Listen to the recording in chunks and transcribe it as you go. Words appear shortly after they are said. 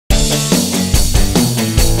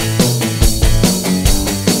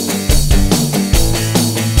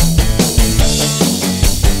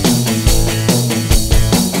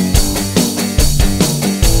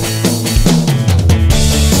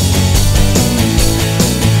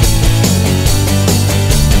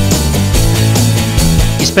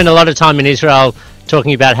spend a lot of time in Israel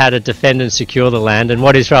talking about how to defend and secure the land, and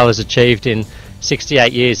what Israel has achieved in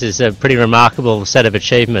 68 years is a pretty remarkable set of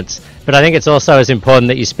achievements. But I think it's also as important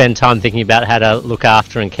that you spend time thinking about how to look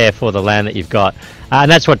after and care for the land that you've got. And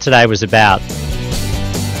that's what today was about.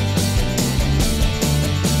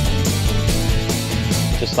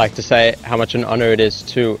 Just like to say how much an honour it is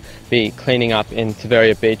to be cleaning up in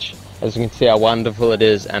Tiberia Beach. As you can see how wonderful it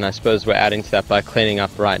is, and I suppose we're adding to that by cleaning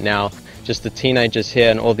up right now. Just the teenagers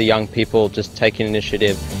here and all the young people just taking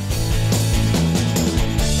initiative.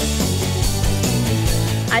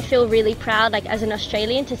 I feel really proud, like as an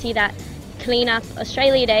Australian, to see that Cleanup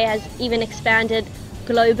Australia Day has even expanded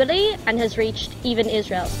globally and has reached even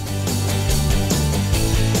Israel.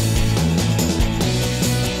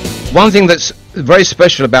 One thing that's very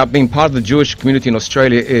special about being part of the Jewish community in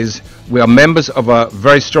Australia is we are members of a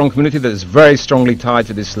very strong community that is very strongly tied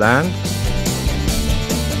to this land.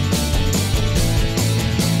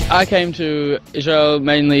 I came to Israel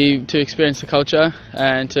mainly to experience the culture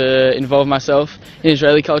and to involve myself in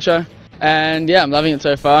Israeli culture. And yeah, I'm loving it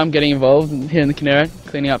so far. I'm getting involved here in the Kinneret,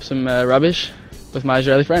 cleaning up some rubbish with my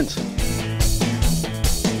Israeli friends.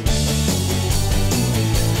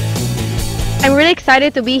 I'm really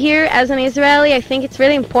excited to be here as an Israeli. I think it's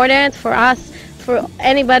really important for us, for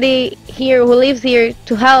anybody here who lives here,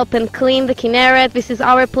 to help and clean the Kinneret. This is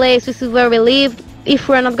our place, this is where we live. If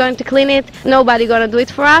we're not going to clean it, nobody's going to do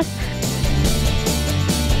it for us.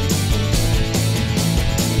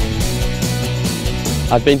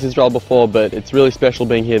 I've been to Israel before, but it's really special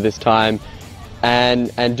being here this time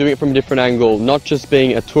and doing it from a different angle, not just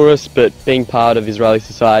being a tourist, but being part of Israeli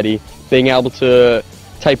society, being able to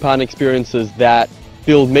take part in experiences that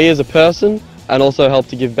build me as a person and also help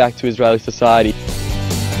to give back to Israeli society.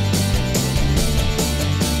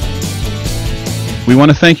 We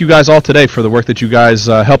want to thank you guys all today for the work that you guys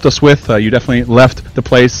helped us with. You definitely left the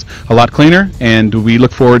place a lot cleaner, and we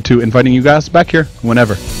look forward to inviting you guys back here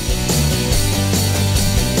whenever.